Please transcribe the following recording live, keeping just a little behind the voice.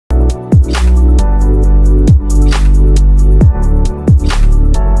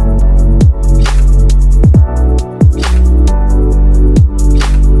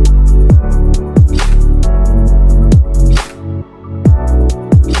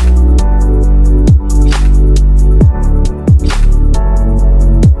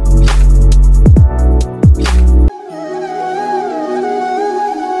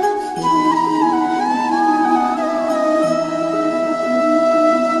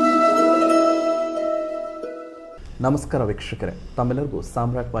ನಮಸ್ಕಾರ ವೀಕ್ಷಕರೇ, ತಮ್ಮೆಲ್ಲರಿಗೂ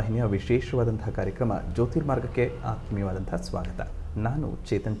ಸಾಮ್ರಾಟ್ ವಾಹಿನಿಯ ವಿಶೇಷವಾದಂತಹ ಕಾರ್ಯಕ್ರಮ ಜ್ಯೋತಿರ್ಮಾರ್ಗಕ್ಕೆ ಆತ್ಮೀಯವಾದಂತಹ ಸ್ವಾಗತ. ನಾನು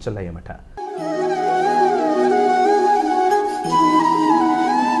ಚೇತನ್ ಚಲ್ಲಯ್ಯಮಠ.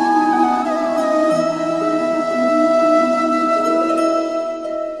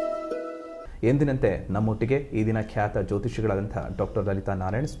 ಎಂದಿನಂತೆ ನಮ್ಮೊಟ್ಟಿಗೆ ಈ ದಿನ ಖ್ಯಾತ ಜ್ಯೋತಿಷಿಗಳಾದಂತಹ ಡಾಕ್ಟರ್ ಲಲಿತಾ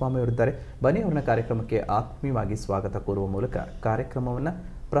ನಾರಾಯಣ ಸ್ವಾಮಿ ಅವರಿದ್ದಾರೆ. ಬನ್ನಿ ಅವರನ್ನ ಕಾರ್ಯಕ್ರಮಕ್ಕೆ ಆತ್ಮೀಯವಾಗಿ ಸ್ವಾಗತ ಕೋರುವ ಮೂಲಕ ಕಾರ್ಯಕ್ರಮವನ್ನು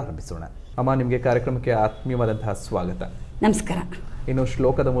ಪ್ರಾರಂಭಿಸೋಣ. ಅಮ್ಮ, ನಿಮಗೆ ಕಾರ್ಯಕ್ರಮಕ್ಕೆ ಆತ್ಮೀಯವಾದಂತಹ ಸ್ವಾಗತ. ನಮಸ್ಕಾರ. ಇನ್ನು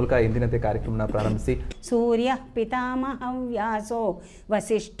ಶ್ಲೋಕದ ಮೂಲಕ ಎಂದಿನಂತೆ ಕಾರ್ಯಕ್ರಮನ ಪ್ರಾರಂಭಿಸಿ. ಸೂರ್ಯ ಪಿತಾಮಹ ವ್ಯಾಸೋ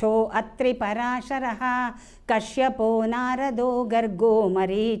ವಸಿಷ್ಠೋ ಅತ್ರಿ ಪರಾಶರಃ ಕಶ್ಯಪೋ ನಾರದೋ ಗರ್ಗೋ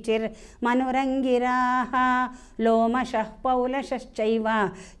ಮರೀಚಿರ್ ಮನುರಂಗಿರಾಃ ಲೋಮಶಃ ಪೌಲಶಶ್ಚೈವ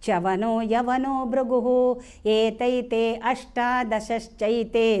ಚ್ಯವನೋ ಯವನೋ ಭೃಗುಃ ಏತೈತೆ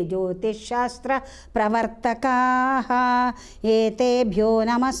ಅಷ್ಟಾದಶಶ್ಚೈತೆ ಜ್ಯೋತಿಷ್ಶಾಸ್ತ್ರ ಪ್ರವರ್ತಕಾಃ ಏತೇಭ್ಯೋ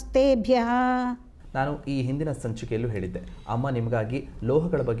ನಮಸ್ತೇಭ್ಯಃ. ನಾನು ಈ ಹಿಂದಿನ ಸಂಚಿಕೆಯಲ್ಲೂ ಹೇಳಿದ್ದೆ, ಅಮ್ಮ ನಿಮಗಾಗಿ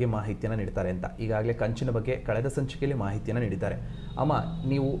ಲೋಹಗಳ ಬಗ್ಗೆ ಮಾಹಿತಿಯನ್ನು ನೀಡ್ತಾರೆ ಅಂತ. ಈಗಾಗಲೇ ಕಂಚಿನ ಬಗ್ಗೆ ಕಳೆದ ಸಂಚಿಕೆಯಲ್ಲಿ ಮಾಹಿತಿಯನ್ನು ನೀಡಿದ್ದಾರೆ. ಅಮ್ಮ,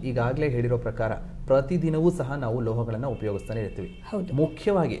 ನೀವು ಈಗಾಗಲೇ ಹೇಳಿರೋ ಪ್ರಕಾರ ಪ್ರತಿದಿನವೂ ಸಹ ನಾವು ಲೋಹಗಳನ್ನು ಉಪಯೋಗಿಸ್ತಾನೆ ಇರ್ತೀವಿ.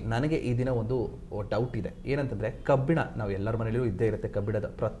 ಮುಖ್ಯವಾಗಿ ನನಗೆ ಈ ದಿನ ಒಂದು ಡೌಟ್ ಇದೆ. ಏನಂತಂದರೆ, ಕಬ್ಬಿಣ ನಾವು ಎಲ್ಲರ ಮನೆಯಲ್ಲೂ ಇದ್ದೇ ಇರುತ್ತೆ. ಕಬ್ಬಿಣದ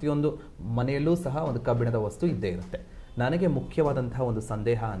ಪ್ರತಿಯೊಂದು ಮನೆಯಲ್ಲೂ ಸಹ ಒಂದು ಕಬ್ಬಿಣದ ವಸ್ತು ಇದ್ದೇ ಇರುತ್ತೆ. ನನಗೆ ಮುಖ್ಯವಾದಂತಹ ಒಂದು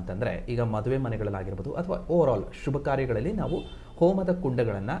ಸಂದೇಹ ಅಂತಂದರೆ, ಈಗ ಮದುವೆ ಮನೆಗಳಲ್ಲಾಗಿರ್ಬೋದು ಅಥವಾ ಓವರಾಲ್ ಶುಭ ಕಾರ್ಯಗಳಲ್ಲಿ ನಾವು ಹೋಮದ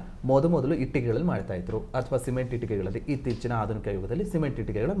ಕುಂಡಗಳನ್ನು ಮೊದಲು ಇಟ್ಟಿಗೆಗಳಲ್ಲಿ ಮಾಡ್ತಾ ಇದ್ರು, ಅಥವಾ ಸಿಮೆಂಟ್ ಇಟ್ಟಿಗೆಗಳಲ್ಲಿ. ಇತ್ತೀಚಿನ ಆಧುನಿಕ ಯುಗದಲ್ಲಿ ಸಿಮೆಂಟ್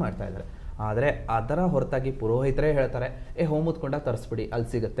ಇಟ್ಟಿಗೆಗಳು ಮಾಡ್ತಾ ಇದ್ದಾರೆ. ಆದರೆ ಅದರ ಹೊರತಾಗಿ ಪುರೋಹಿತರೇ ಹೇಳ್ತಾರೆ, ಹೋಮದ ಕುಂಡ ತರಿಸ್ಬಿಡಿ, ಅಲ್ಲಿ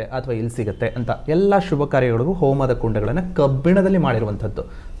ಸಿಗುತ್ತೆ ಅಥವಾ ಇಲ್ಲಿ ಸಿಗುತ್ತೆ ಅಂತ. ಎಲ್ಲ ಶುಭ ಕಾರ್ಯಗಳಿಗೂ ಹೋಮದ ಕುಂಡಗಳನ್ನು ಕಬ್ಬಿಣದಲ್ಲಿ ಮಾಡಿರುವಂಥದ್ದು.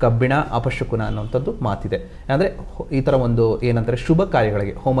 ಕಬ್ಬಿಣ ಅಪಶಕುನ ಅನ್ನುವಂಥದ್ದು ಮಾತಿದೆ. ಅಂದರೆ ಈ ಥರ ಒಂದು ಏನಂತಾರೆ, ಶುಭ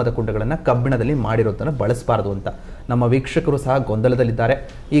ಕಾರ್ಯಗಳಿಗೆ ಹೋಮದ ಕುಂಡಗಳನ್ನು ಕಬ್ಬಿಣದಲ್ಲಿ ಮಾಡಿರೋದನ್ನು ಬಳಸಬಾರ್ದು ಅಂತ ನಮ್ಮ ವೀಕ್ಷಕರು ಸಹ ಗೊಂದಲದಲ್ಲಿದ್ದಾರೆ.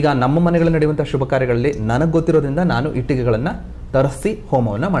 ಈಗ ನಮ್ಮ ಮನೆಗಳಲ್ಲಿ ನಡೆಯುವಂಥ ಶುಭ ಕಾರ್ಯಗಳಲ್ಲಿ ನನಗೆ ಗೊತ್ತಿರೋದ್ರಿಂದ ನಾನು ಇಟ್ಟಿಗೆಗಳನ್ನು ತರಿಸಿ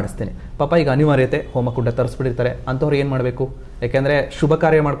ಹೋಮವನ್ನು ಮಾಡಿಸ್ತೇನೆ. ಪಾಪ ಈಗ ಅನಿವಾರ್ಯತೆ ಹೋಮಕುಂಡ ತರಿಸ್ಬಿಟ್ಟಿರ್ತಾರೆ, ಅಂಥವ್ರು ಏನು ಮಾಡಬೇಕು? ಯಾಕೆಂದರೆ ಶುಭ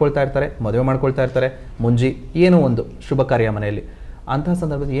ಕಾರ್ಯ ಮಾಡ್ಕೊಳ್ತಾ ಇರ್ತಾರೆ, ಮದುವೆ ಮಾಡ್ಕೊಳ್ತಾ ಇರ್ತಾರೆ, ಮುಂಜಿ ಏನೋ ಒಂದು ಶುಭ ಕಾರ್ಯ ಮನೆಯಲ್ಲಿ. ಅಂತಹ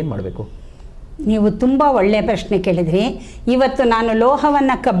ಸಂದರ್ಭದಲ್ಲಿ ಏನು ಮಾಡಬೇಕು? ನೀವು ತುಂಬ ಒಳ್ಳೆಯ ಪ್ರಶ್ನೆ ಕೇಳಿದ್ರಿ. ಇವತ್ತು ನಾನು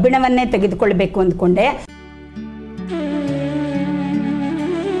ಲೋಹವನ್ನು ಕಬ್ಬಿಣವನ್ನೇ ತೆಗೆದುಕೊಳ್ಬೇಕು ಅಂದ್ಕೊಂಡೆ.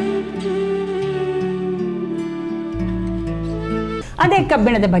 ಅದೇ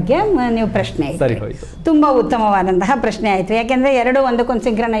ಕಬ್ಬಿಣದ ಬಗ್ಗೆ ನೀವು ಪ್ರಶ್ನೆ ತುಂಬಾ ಉತ್ತಮವಾದಂತಹ ಪ್ರಶ್ನೆ ಆಯಿತು. ಯಾಕೆಂದ್ರೆ ಎರಡು ಒಂದಕ್ಕೊಂದು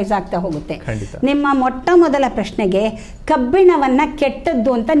ಸಿಂಕ್ರನೈಸ್ ಆಗ್ತಾ ಹೋಗುತ್ತೆ. ನಿಮ್ಮ ಮೊಟ್ಟ ಮೊದಲ ಪ್ರಶ್ನೆಗೆ ಕಬ್ಬಿಣವನ್ನ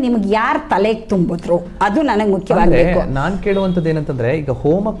ಕೆಟ್ಟದ್ದು ಅಂತ ನಿಮ್ಗೆ ಯಾರು ತಲೆಗೆ ತುಂಬಿದ್ರು ಅದು ನನಗೆ ಮುಖ್ಯವಾಗಬೇಕು. ನಾನು ಕೇಳುವಂಥದ್ದು ಏನಂತಂದ್ರೆ, ಈಗ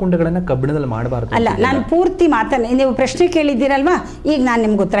ಹೋಮ ಕುಂಡಗಳನ್ನ ಕಬ್ಬಿಣದಲ್ಲಿ ಮಾಡಬಾರ್ದು ಅಲ್ಲ, ನಾನು ಪೂರ್ತಿ ನೀವು ಪ್ರಶ್ನೆ ಕೇಳಿದ್ದೀರಲ್ವಾ, ಈಗ ನಾನು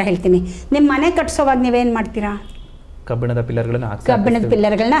ನಿಮ್ಗೆ ಉತ್ತರ ಹೇಳ್ತೀನಿ. ನಿಮ್ಮ ಮನೆ ಕಟ್ಸೋವಾಗ ನೀವೇನ್ ಮಾಡ್ತೀರಾ? ಕಬ್ಬಿಣದ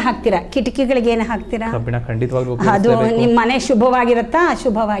ಪಿಲ್ಲರ್ಗಳನ್ನ ಹಾಕ್ತೀರಾ. ಕಿಟಕಿಗಳಿಗೆ ಏನು ಹಾಕ್ತೀರಾ? ಕಬ್ಬಿಣ ಖಂಡಿತವಾಗ್ಲೂ. ಅದು ನಿಮ್ಮ ಮನೆ ಶುಭವಾಗಿರುತ್ತಾ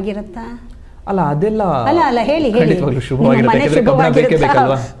ಅಶುಭವಾಗಿರುತ್ತಾ? ಅಲ್ಲ, ಅದೆಲ್ಲ ಅಲ್ಲ ಹೇಳಿ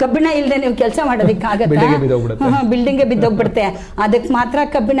ಕಬ್ಬಿಣ ಇಲ್ಲದೆ ನೀವು ಕೆಲಸ ಮಾಡೋದಕ್ಕಾಗತ್ತಾ? ಬಿಲ್ಡಿಂಗ್ ಬಿದ್ದೋಗ್ಬಿಡುತ್ತೆ. ಅದಕ್ಕೆ ಮಾತ್ರ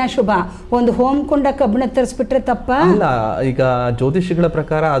ಕಬ್ಬಿಣ ಶುಭ. ಒಂದು ಹೋಮಕುಂಡ ಕಬ್ಬಿಣ ತರಿಸ್ಬಿಟ್ರೆ ತಪ್ಪ ಅಲ್ಲ. ಈಗ ಜ್ಯೋತಿಷಿಗಳ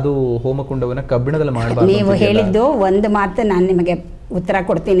ಪ್ರಕಾರ ಅದು ಹೋಮಕುಂಡವನ್ನ ಕಬ್ಬಿಣದಲ್ಲಿ ಮಾಡಬಾರ್ದು. ನೀವು ಹೇಳಿದ್ದು ಒಂದು ಮಾತು ನಾನು ನಿಮಗೆ ಉತ್ತರ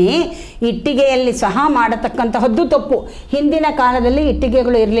ಕೊಡ್ತೀನಿ. ಇಟ್ಟಿಗೆಯಲ್ಲಿ ಸಹ ಮಾಡತಕ್ಕಂತಹದ್ದು ತಪ್ಪು. ಹಿಂದಿನ ಕಾಲದಲ್ಲಿ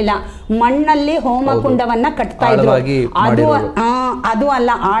ಇಟ್ಟಿಗೆಗಳು ಇರಲಿಲ್ಲ, ಮಣ್ಣಲ್ಲಿ ಹೋಮಕುಂಡವನ್ನ ಕಟ್ತಾ ಇದ್ರು. ಅದು ಅಲ್ಲ,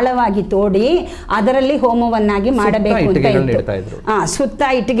 ಆಳವಾಗಿ ತೋಡಿ ಅದರಲ್ಲಿ ಹೋಮವನ್ನಾಗಿ ಮಾಡಬೇಕು ಅಂತ ಇತ್ತು. ಸುತ್ತ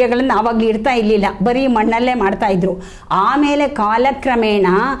ಇಟ್ಟಿಗೆಗಳನ್ನ ಆವಾಗ್ಲೂ ಇಡ್ತಾ ಇರ್ಲಿಲ್ಲ, ಬರೀ ಮಣ್ಣಲ್ಲೇ ಮಾಡ್ತಾ ಇದ್ರು. ಆಮೇಲೆ ಕಾಲಕ್ರಮೇಣ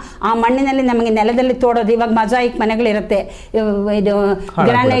ಆ ಮಣ್ಣಿನಲ್ಲಿ ನಮಗೆ ನೆಲದಲ್ಲಿ ತೋಡೋದು, ಇವಾಗ ಮೊಸಾಯಿಕ್ ಮನೆಗಳಿರುತ್ತೆ, ಇದು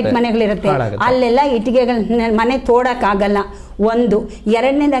ಗ್ರಾನೈಟ್ ಮನೆಗಳಿರುತ್ತೆ, ಅಲ್ಲೆಲ್ಲ ಇಟ್ಟಿಗೆಗಳ ಮನೆ ತೋಡಕ್ಕಾಗಲ್ಲ. ಒಂದು.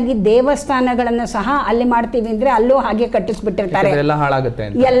 ಎರಡನೇದಾಗಿ ದೇವಸ್ಥಾನಗಳನ್ನು ಸಹ ಅಲ್ಲಿ ಮಾಡ್ತೀವಿ ಅಂದ್ರೆ ಅಲ್ಲೂ ಹಾಗೆ ಕಟ್ಟಿಸ್ಬಿಟ್ಟಿರ್ತಾರೆ,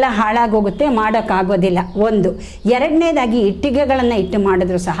 ಎಲ್ಲ ಹಾಳಾಗೋಗುತ್ತೆ, ಮಾಡೋಕ್ಕಾಗೋದಿಲ್ಲ. ಒಂದು. ಎರಡನೇದಾಗಿ ಇಟ್ಟಿಗೆಗಳನ್ನು ಇಟ್ಟು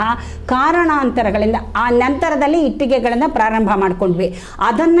ಮಾಡಿದ್ರು ಸಹ ಕಾರಣಾಂತರಗಳಿಂದ ಆ ನಂತರದಲ್ಲಿ ಇಟ್ಟಿಗೆಗಳನ್ನು ಪ್ರಾರಂಭ ಮಾಡ್ಕೊಂಡ್ವಿ.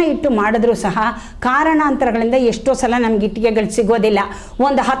 ಅದನ್ನು ಇಟ್ಟು ಮಾಡಿದ್ರು ಸಹ ಕಾರಣಾಂತರಗಳಿಂದ ಎಷ್ಟೋ ಸಲ ನಮ್ಗೆ ಇಟ್ಟಿಗೆಗಳು ಸಿಗೋದಿಲ್ಲ.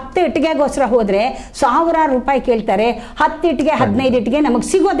 ಒಂದು 10 ಇಟ್ಟಿಗೆಗೋಸ್ಕರ ಹೋದ್ರೆ ₹1000 ಕೇಳ್ತಾರೆ. 10 ಇಟ್ಟಿಗೆ 15 ಇಟ್ಟಿಗೆ ನಮಗೆ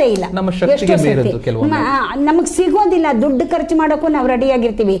ಸಿಗೋದೇ ಇಲ್ಲ. ನಮಗೆ ಸಿಗೋದಿಲ್ಲ. ದುಡ್ಡು ಖರ್ಚು ಮಾಡೋಕ್ಕೂ ನಾವು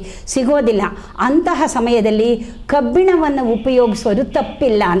ರೆಡಿಯಾಗಿರ್ತೀವಿ, ಸಿಗೋದಿಲ್ಲ. ಅಂತಹ ಸಮಯದಲ್ಲಿ ಕಬ್ಬಿಣವನ್ನು ಉಪಯೋಗಿಸೋದು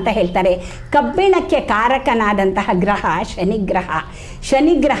ತಪ್ಪಿಲ್ಲ ಅಂತ ಹೇಳ್ತಾರೆ. ಕಬ್ಬಿಣಕ್ಕೆ ಕಾರಕನಾದಂತಹ ಗ್ರಹ ಶನಿಗ್ರಹ.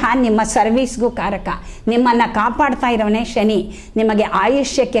 ಶನಿಗ್ರಹ ನಿಮ್ಮ ಸರ್ವಿಸ್ಗೂ ಕಾರಕ. ನಿಮ್ಮನ್ನು ಕಾಪಾಡ್ತಾ ಇರೋನೇ ಶನಿ. ನಿಮಗೆ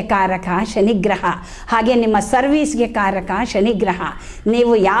ಆಯುಷ್ಯಕ್ಕೆ ಕಾರಕ ಶನಿಗ್ರಹ, ಹಾಗೆ ನಿಮ್ಮ ಸರ್ವಿಸ್ಗೆ ಕಾರಕ ಶನಿಗ್ರಹ.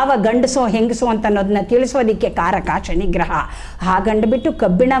 ನೀವು ಯಾವ ಗಂಡಸೋ ಹೆಂಗಸೋ ಅಂತ ಅನ್ನೋದನ್ನ ತಿಳಿಸೋದಕ್ಕೆ ಕಾರಕ ಶನಿಗ್ರಹ. ಹಾಗಂಡ್ಬಿಟ್ಟು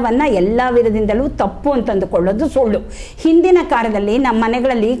ಕಬ್ಬಿಣವನ್ನು ಎಲ್ಲ ವಿಧದಿಂದಲೂ ತಪ್ಪು ಅಂತಂದುಕೊಳ್ಳೋದು ಸುಳ್ಳು. ಹಿಂದಿನ ಕಾಲದಲ್ಲಿ ನಮ್ಮ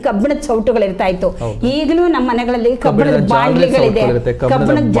ಮನೆಗಳಲ್ಲಿ ಕಬ್ಬಿಣದ ಸೌಟುಗಳು ಇರ್ತಾ ಇತ್ತು. ಈಗಲೂ ನಮ್ಮ ಮನೆಗಳಲ್ಲಿ ಕಬ್ಬಿಣದ ಬಾಂಡ್ಲಿಗಳಿದೆ,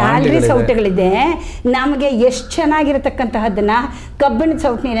 ಕಬ್ಬಿಣದ ಜಾಲರಿ ಸೌಟುಗಳಿದೆ. ನಮಗೆ ಎಷ್ಟು ಚೆನ್ನಾಗಿರತಕ್ಕಂತಹದನ್ನ ಕಬ್ಬಿಣದ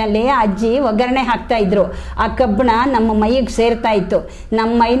ಸೌಟಿನಲ್ಲಿ ಅಜ್ಜಿ ಒಗ್ಗರಣೆ ಹಾಕ್ತಾ ಇದ್ರು. ಆ ಕಬ್ಬಿಣ ನಮ್ಮ ಮೈಗೆ ಸೇರ್ತಾ ಇತ್ತು.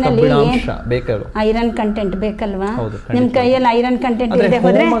 ನಮ್ಮ ಮೈನಲ್ಲಿ ಐರನ್ ಕಂಟೆಂಟ್ ಬೇಕಲ್ವಾ? ನಿಮ್ ಕೈಯಲ್ಲಿ ಐರನ್ ಕಂಟೆಂಟ್ ಇಲ್ಲದೆ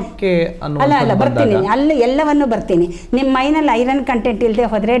ಹೋದ್ರೆ ಅಲ್ಲ ಬರ್ತೀನಿ, ಅಲ್ಲಿ ಎಲ್ಲವನ್ನು ಬರ್ತೀನಿ. ನಿಮ್ಮ ಮೈನಲ್ಲಿ ಐರನ್ ಕಂಟೆಂಟ್ ಇಲ್ಲದೆ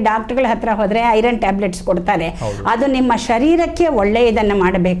ಹೋದ್ರೆ ಡಾಕ್ಟರ್ಗಳ ಹತ್ರ ಹೋದ್ರೆ ಐರನ್ ಟ್ಯಾಬ್ಲೆಟ್ಸ್ ಕೊಡ್ತಾರೆ. ಅದು ನಿಮ್ಮ ಶರೀರಕ್ಕೆ ಒಳ್ಳೆಯದನ್ನು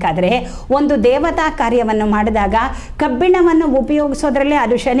ಮಾಡಬೇಕಾದ್ರೆ ಒಂದು ದೇವತಾ ಕಾರ್ಯವನ್ನು ಮಾಡಿದಾಗ ಕಬ್ಬಿಣವನ್ನು ಉಪಯೋಗಿಸೋದ್ರಲ್ಲಿ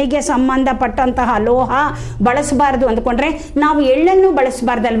ಅದು ಶನಿಗೆ ಸಂಬಂಧಪಟ್ಟಂತಹ ಲೋಹ ಬಳಸಬಾರದು ಅಂದ್ಕೊಂಡ್ರೆ ನಾವು ಎಳ್ಳನ್ನು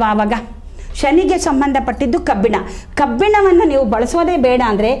ಬಳಸಬಾರ್ದಲ್ವಾ? ಆವಾಗ ಶನಿಗೆ ಸಂಬಂಧಪಟ್ಟಿದ್ದು ಕಬ್ಬಿಣ. ಕಬ್ಬಿಣವನ್ನು ನೀವು ಬಳಸೋದೇ ಬೇಡ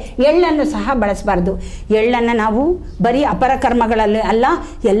ಅಂದರೆ ಎಳ್ಳನ್ನು ಸಹ ಬಳಸಬಾರ್ದು. ಎಳ್ಳನ್ನು ನಾವು ಬರೀ ಅಪರ ಕರ್ಮಗಳಲ್ಲಿ ಅಲ್ಲ,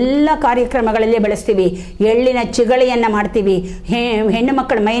 ಎಲ್ಲ ಕಾರ್ಯಕ್ರಮಗಳಲ್ಲಿ ಬಳಸ್ತೀವಿ. ಎಳ್ಳಿನ ಚಿಗಳಿಯನ್ನು ಮಾಡ್ತೀವಿ. ಹೆಣ್ಣು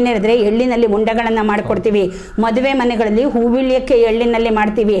ಮಕ್ಕಳು ಮೈನೆರೆದ್ರೆ ಎಳ್ಳಿನಲ್ಲಿ ಮುಂಡಗಳನ್ನು ಮಾಡಿಕೊಡ್ತೀವಿ. ಮದುವೆ ಮನೆಗಳಲ್ಲಿ ಹೂವಿಳಿಯಕ್ಕೆ ಎಳ್ಳಿನಲ್ಲಿ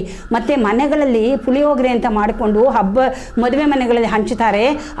ಮಾಡ್ತೀವಿ. ಮತ್ತು ಮನೆಗಳಲ್ಲಿ ಪುಳಿಯೋಗರೆ ಅಂತ ಮಾಡಿಕೊಂಡು ಮದುವೆ ಮನೆಗಳಲ್ಲಿ ಹಂಚುತ್ತಾರೆ,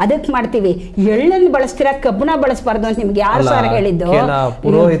 ಅದಕ್ಕೆ ಮಾಡ್ತೀವಿ. ಎಳ್ಳನ್ನು ಬಳಸ್ತೀರಾ, ಕಬ್ಬಿಣ ಬಳಸಬಾರ್ದು ಅಂತ ನಿಮ್ಗೆ ಯಾರು ಸರ್ ಹೇಳಿದ್ದು?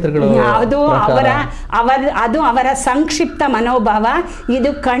 ಯಾವುದು ಅದು ಅವರ ಸಂಕ್ಷಿಪ್ತ ಮನೋಭಾವ. ಇದು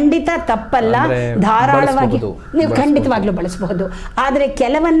ಖಂಡಿತ ತಪ್ಪಲ್ಲ, ಧಾರಾಳವಾಗಿ ನೀವು ಖಂಡಿತವಾಗ್ಲೂ ಬಳಸಬಹುದು. ಆದರೆ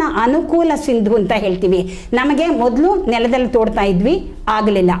ಕೆಲವನ್ನ ಅನುಕೂಲ ಸಿಂಧು ಅಂತ ಹೇಳ್ತೀವಿ. ನಮಗೆ ಮೊದಲು ನೆಲದಲ್ಲಿ ತೋಡ್ತಾ ಇದ್ವಿ,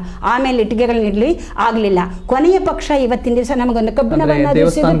 ಆಗಲಿಲ್ಲ. ಆಮೇಲೆ ಇಟ್ಟಿಗೆಗಳನ್ನಿಡ್ಲಿ, ಆಗಲಿಲ್ಲ. ಕೊನೆಯ ಪಕ್ಷ ಇವತ್ತಿನ ದಿವಸ ನಮಗೊಂದು ಕಬ್ಬಿಣವನ್ನು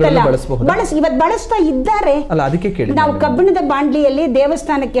ಸಿಗುತ್ತಲ್ಲ, ಇವತ್ತು ಬಳಸ್ತಾ ಇದ್ದಾರೆ. ನಾವು ಕಬ್ಬಿಣದ ಬಾಂಡ್ಲಿಯಲ್ಲಿ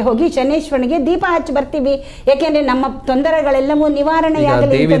ದೇವಸ್ಥಾನಕ್ಕೆ ಹೋಗಿ ಶನೇಶ್ವರನಿಗೆ ದೀಪ ಹಚ್ಚಿ ಬರ್ತೀವಿ. ಯಾಕೆಂದ್ರೆ ನಮ್ಮ ತೊಂದರೆಗಳೆಲ್ಲವೂ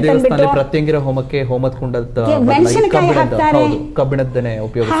ನಿವಾರಣೆಯಾಗಲಿ ಅಂತ ಅಂದ್ಬಿಟ್ಟು ಮೆಣಸಿನಕಾಯಿ ಹಾಕ್ತಾರೆ.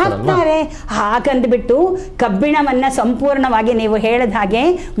 ಹಾಕಂದ್ಬಿಟ್ಟು ಕಬ್ಬಿಣವನ್ನ ಸಂಪೂರ್ಣವಾಗಿ ನೀವು ಹೇಳಿದ ಹಾಗೆ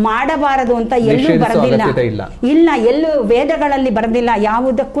ಮಾಡಬಾರದು ಅಂತ ಎಲ್ಲೂ ಬರೆದಿಲ್ಲ. ಇಲ್ಲ, ಎಲ್ಲೂ ವೇದಗಳಲ್ಲಿ ಬರೆದಿಲ್ಲ.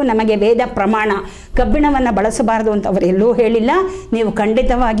 ಯಾವುದಕ್ಕೂ ನಮಗೆ ವೇದ ಪ್ರಮಾಣ ಕಬ್ಬಿಣವನ್ನ ಬಳಸಬಾರದು ಅಂತ ಅವರು ಎಲ್ಲೂ ಹೇಳಿಲ್ಲ. ನೀವು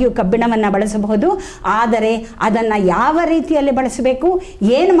ಖಂಡಿತವಾಗಿಯೂ ಕಬ್ಬಿಣವನ್ನ ಬಳಸಬಹುದು. ಆದರೆ ಅದನ್ನ ಯಾವ ರೀತಿಯಲ್ಲಿ ಬಳಸಬೇಕು,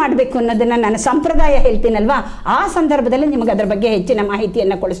 ಏನು ಮಾಡಬೇಕು ಅನ್ನೋದನ್ನ ನಾನು ಸಂಪ್ರದಾಯ ಹೇಳ್ತೀನಲ್ವಾ, ಆ ಸಂದರ್ಭದಲ್ಲಿ ನಿಮಗೆ ಅದರ ಬಗ್ಗೆ ಹೆಚ್ಚಿನ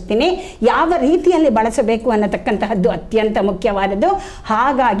ಮಾಹಿತಿಯನ್ನು ಕೊಡಿಸ್ತೀನಿ. ಯಾವ ರೀತಿಯಲ್ಲಿ ಬಳಸಬೇಕು ಅನ್ನತಕ್ಕಂತಹದ್ದು ಅತ್ಯಂತ ಮುಖ್ಯವಾದದ್ದು.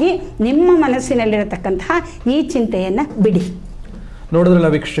 ಹಾಗಾಗಿ ನಿಮ್ಮ ಮನಸ್ಸಿನಲ್ಲಿರತಕ್ಕಂತಹ ಈ ಚಿಂತೆಯನ್ನು ಬಿಡಿ. ನೋಡಿದ್ರಲ್ಲ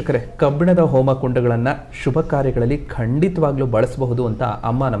ವೀಕ್ಷಕರೇ, ಕಬ್ಬಿಣದ ಹೋಮ ಕುಂಡಗಳನ್ನ ಶುಭ ಕಾರ್ಯಗಳಲ್ಲಿ ಖಂಡಿತವಾಗ್ಲೂ ಬಳಸಬಹುದು ಅಂತ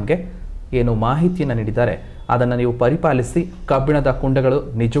ಅಮ್ಮ ನಮಗೆ ಏನು ಮಾಹಿತಿಯನ್ನು ನೀಡಿದ್ದಾರೆ. ಅದನ್ನು ನೀವು ಪರಿಪಾಲಿಸಿ. ಕಬ್ಬಿಣದ ಕುಂಡಗಳು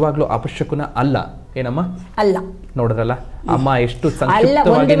ನಿಜವಾಗ್ಲೂ ಅವಶ್ಯಕನ ಅಲ್ಲ, ಏನಮ್ಮ? ಅಲ್ಲ. ನೋಡಿದ್ರಲ್ಲ ಅಮ್ಮ ಎಷ್ಟು ಅಲ್ಲ.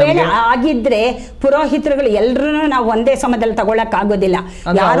 ಒಂದು ವೇಳೆ ಆಗಿದ್ರೆ ಪುರೋಹಿತರುಗಳು ಎಲ್ಲರೂ ನಾವು ಒಂದೇ ಸಮಯದಲ್ಲಿ ತಗೊಳಕ್ ಆಗೋದಿಲ್ಲ.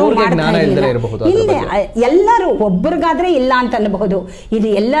 ಯಾರು ಎಲ್ಲರೂ ಒಬ್ಬರಿಗಾದ್ರೆ ಇಲ್ಲ ಅಂತ ಅನ್ನಬಹುದು. ಇದು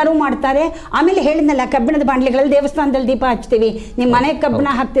ಎಲ್ಲರೂ ಮಾಡ್ತಾರೆ. ಆಮೇಲೆ ಹೇಳಿದ್ನಲ್ಲ, ಕಬ್ಬಿಣದ ಬಾಂಡ್ಲಿಗಳಲ್ಲಿ ದೇವಸ್ಥಾನದಲ್ಲಿ ದೀಪ ಹಚ್ತೀವಿ, ನಿಮ್ಮ ಮನೆಗೆ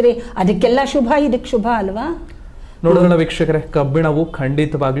ಕಬ್ಬಿಣ ಹಾಕ್ತೀರಿ, ಅದಕ್ಕೆಲ್ಲ ಶುಭ, ಇದಕ್ಕೆ ಶುಭ ಅಲ್ವಾ? ನೋಡೋಣ ವೀಕ್ಷಕರೇ, ಕಬ್ಬಿಣವು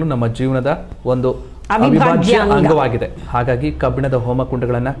ಖಂಡಿತವಾಗ್ಲೂ ನಮ್ಮ ಜೀವನದ ಒಂದು ಅವಿಭಾಜ್ಯ ಅಂಗವಾಗಿದೆ. ಹಾಗಾಗಿ ಕಬ್ಬಿಣದ ಹೋಮ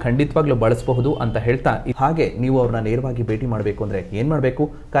ಕುಂಡಗಳನ್ನ ಖಂಡಿತವಾಗ್ಲೂ ಬಳಸಬಹುದು ಅಂತ ಹೇಳ್ತಾ, ಹಾಗೆ ನೀವು ಅವ್ರನ್ನ ನೇರವಾಗಿ ಭೇಟಿ ಮಾಡಬೇಕು ಅಂದ್ರೆ ಏನ್ ಮಾಡಬೇಕು?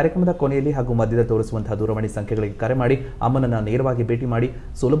 ಕಾರ್ಯಕ್ರಮದ ಕೊನೆಯಲ್ಲಿ ಹಾಗೂ ಮಧ್ಯದ ತೋರಿಸುವಂತಹ ದೂರವಾಣಿ ಸಂಖ್ಯೆಗಳಿಗೆ ಕರೆ ಮಾಡಿ ಅಮ್ಮನನ್ನ ನೇರವಾಗಿ ಭೇಟಿ ಮಾಡಿ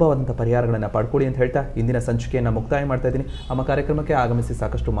ಸುಲಭವಾದಂತಹ ಪರಿಹಾರಗಳನ್ನ ಪಡ್ಕೊಳ್ಳಿ ಅಂತ ಹೇಳ್ತಾ ಇಂದಿನ ಸಂಚಿಕೆಯನ್ನ ಮುಕ್ತಾಯ ಮಾಡ್ತಾ ಇದ್ದೀನಿ. ಅಮ್ಮ ಕಾರ್ಯಕ್ರಮಕ್ಕೆ ಆಗಮಿಸಿ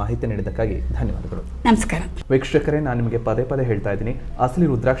ಸಾಕಷ್ಟು ಮಾಹಿತಿ ನೀಡಿದ್ದಕ್ಕಾಗಿ ಧನ್ಯವಾದಗಳು. ನಮಸ್ಕಾರ ವೀಕ್ಷಕರೇ, ನಾನು ನಿಮಗೆ ಪದೇ ಪದೇ ಹೇಳ್ತಾ ಇದ್ದೀನಿ, ಅಸಲಿ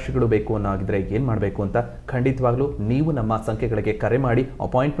ರುದ್ರಾಕ್ಷಿಗಳು ಬೇಕು ಅನ್ನೋಗಿದ್ರೆ ಏನ್ ಮಾಡಬೇಕು ಅಂತ ಖಂಡಿತವಾಗ್ಲೂ ನೀವು ನಮ್ಮ ಸಂಖ್ಯೆಗಳಿಗೆ ಕರೆ ಮಾಡಿ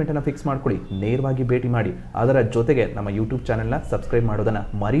ಅಪಾಯಿಂಟ್ಮೆಂಟ್ ಅನ್ನ ಫಿಕ್ಸ್ ಮಾಡ್ಕೊಳ್ಳಿ, ನೇರವಾಗಿ ಭೇಟಿ ಮಾಡಿ. ಅದರ ಜೊತೆಗೆ ನಮ್ಮ ಯೂಟ್ಯೂಬ್ ಚಾನೆಲ್ನ ಸಬ್ಸ್ಕ್ರೈಬ್ ಮಾಡೋದನ್ನ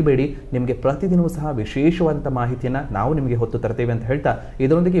ಮರಿಬೇಡಿ. ನಿಮಗೆ ಪ್ರತಿದಿನವೂ ಸಹ ವಿಶೇಷವಾದಂತಹ ಮಾಹಿತಿಯನ್ನ ನಾವು ನಿಮಗೆ ಹೊತ್ತು ತರ್ತೇವೆ ಅಂತ ಹೇಳ್ತಾ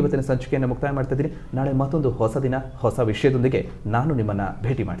ಇದರೊಂದಿಗೆ ಇವತ್ತಿನ ಸಂಚಿಕೆಯನ್ನು ಮುಕ್ತಾಯ ಮಾಡ್ತಾ ಇದ್ದೀನಿ. ನಾಳೆ ಮತ್ತೊಂದು ಹೊಸ ದಿನ ಹೊಸ ವಿಷಯದೊಂದಿಗೆ ನಾನು ನಿಮ್ಮನ್ನ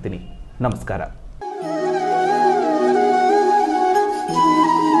ಭೇಟಿ ಮಾಡ್ತೀನಿ. ನಮಸ್ಕಾರ.